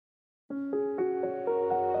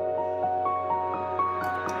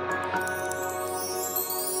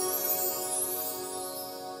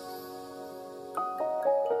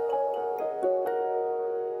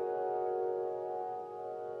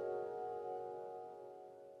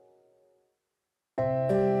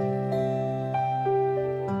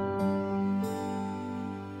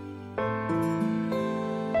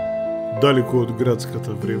Далеко од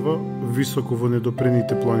градската врева, високо во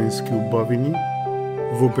недопрените планински убавини,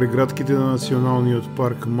 во прегратките на националниот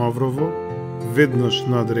парк Маврово, веднаш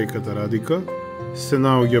над реката Радика, се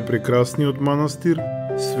наоѓа прекрасниот манастир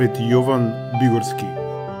Свети Јован Бигорски.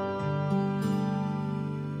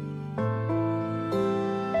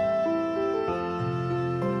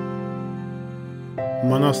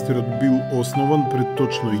 Манастирот бил основан пред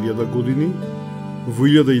точно 1000 години, во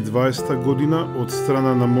 1020 година од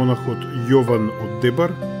страна на монахот Јован од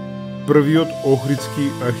Дебар, првиот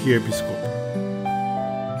охридски архиепископ.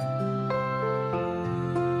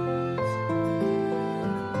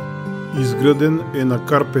 Изграден е на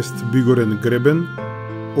карпест бигорен гребен,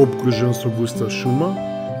 обкружен со густа шума,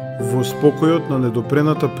 во спокојот на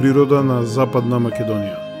недопрената природа на Западна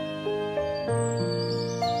Македонија.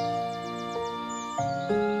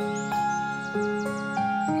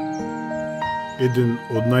 Еден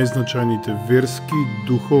од најзначајните верски,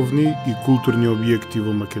 духовни и културни објекти во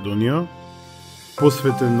Македонија,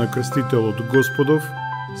 посветен на крстителот Господов,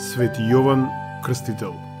 Свети Јован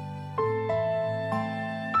Крстител.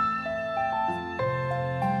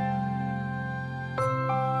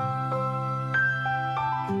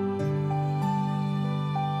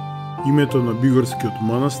 Името на Бигорскиот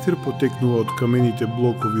манастир потекнува од камените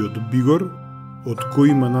блокови од Бигор, од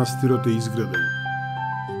кои манастирот е изграден.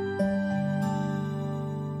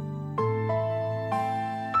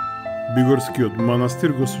 Бигорскиот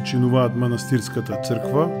манастир го сочинуваат манастирската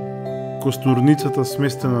црква, костурницата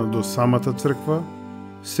сместена до самата црква,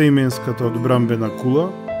 сејменската одбрамбена кула,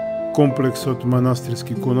 комплексот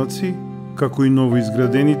манастирски конаци, како и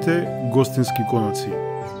новоизградените гостински конаци.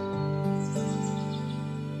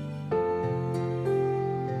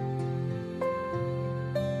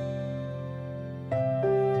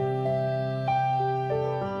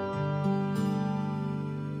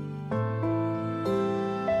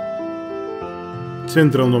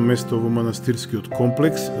 Централно место во манастирскиот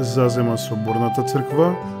комплекс зазема соборната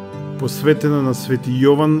црква, посветена на Свети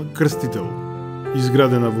Јован Крстител,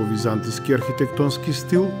 изградена во византиски архитектонски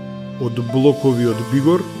стил, од блокови од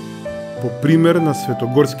Бигор, по пример на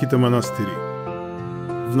светогорските манастири.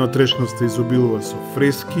 Внатрешноста изобилува со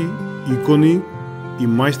фрески, икони и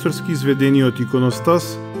мајсторски изведени од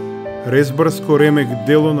иконостас, резбарско ремек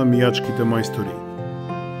дело на мијачките мајстори.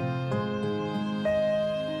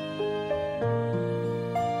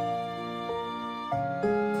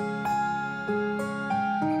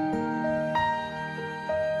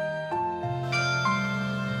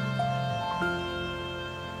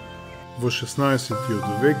 Во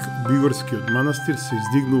 16-тиот век Бигорскиот манастир се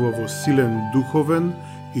издигнува во силен духовен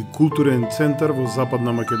и културен центар во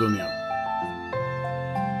Западна Македонија.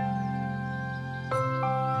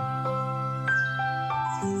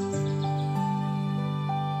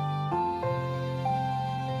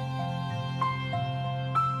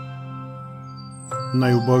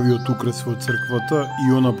 Најубавиот украс во црквата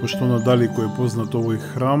и она пошто надалеку е познат овој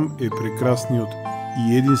храм е прекрасниот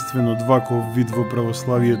и единствено дваков вид во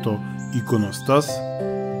православието иконостас,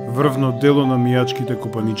 врвно дело на мијачките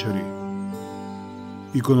копаничари.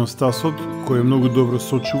 Иконостасот, кој е многу добро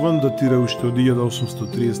сочуван, датира уште од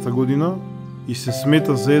 1830 година и се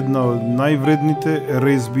смета за една од највредните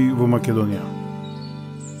резби во Македонија.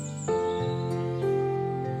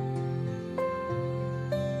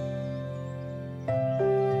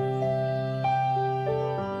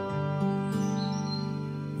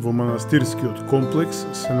 Во манастирскиот комплекс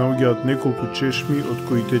се наоѓаат неколку чешми од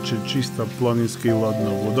кои тече чиста планинска и ладна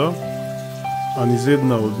вода, а низ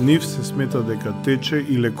една од нив се смета дека тече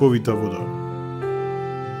и лековита вода.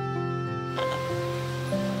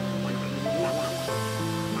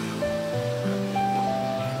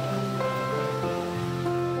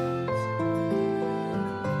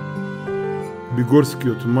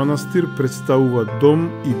 Бигорскиот манастир представува дом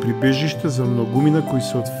и прибежиште за многумина кои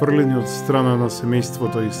се отфрлени од страна на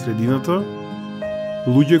семејството и средината,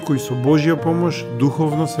 луѓе кои со Божја помош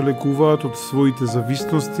духовно се лекуваат од своите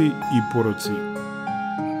зависности и пороци.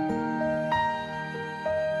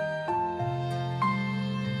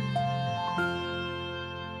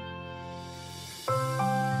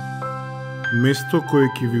 Место кое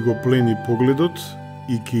ќе ви го плени погледот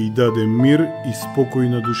и ќе ја даде мир и спокој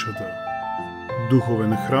на душата.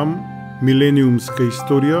 Духовен храм, милениумска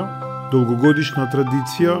историја, долгогодишна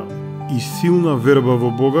традиција и силна верба во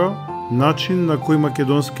Бога, начин на кој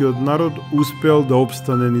македонскиот народ успеал да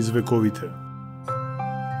опстане низ вековите.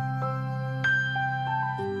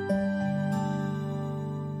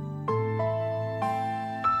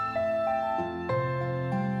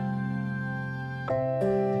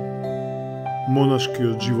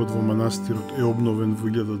 Монашкиот живот во манастирот е обновен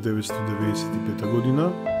во 1995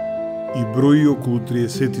 година и брои околу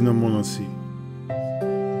 30 на монаси.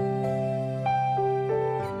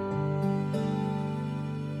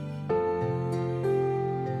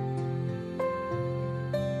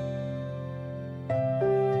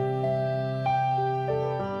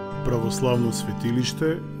 Православно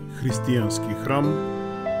светилиште, христијански храм,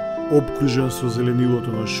 обкружен со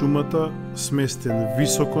зеленилото на шумата, сместен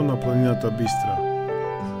високо на планината Бистра,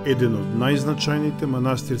 еден од најзначајните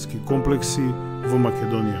манастирски комплекси во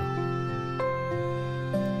Македонија.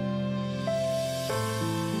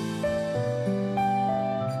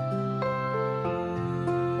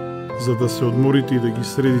 За да се одморите и да ги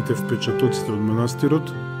средите впечатоците од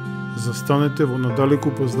манастирот, застанете во надалеку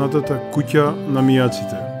познатата куќа на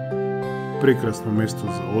мијаците. Прекрасно место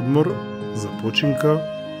за одмор, за починка,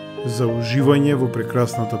 за уживање во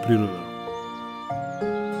прекрасната природа.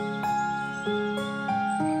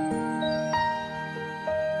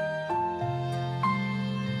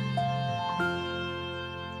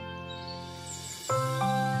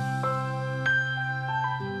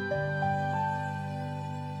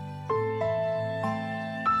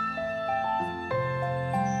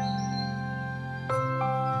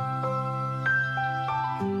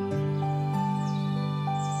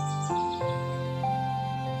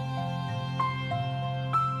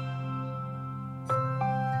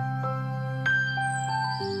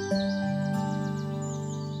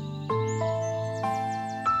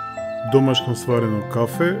 Домашно сварено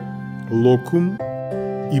кафе, локум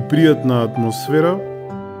и пријатна атмосфера,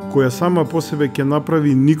 која сама по себе ќе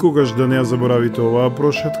направи никогаш да не ја заборавите оваа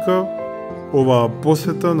прошетка, оваа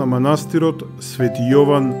посета на манастирот Свети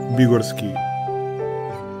Јован Бигорски.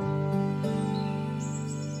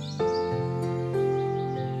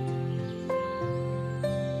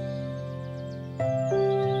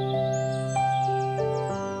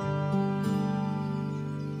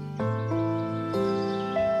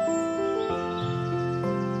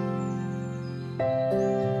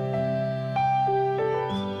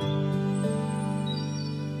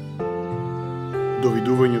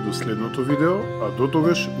 Довидување до следното видео, а до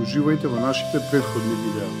тогаш уживајте во нашите претходни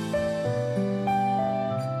видеа.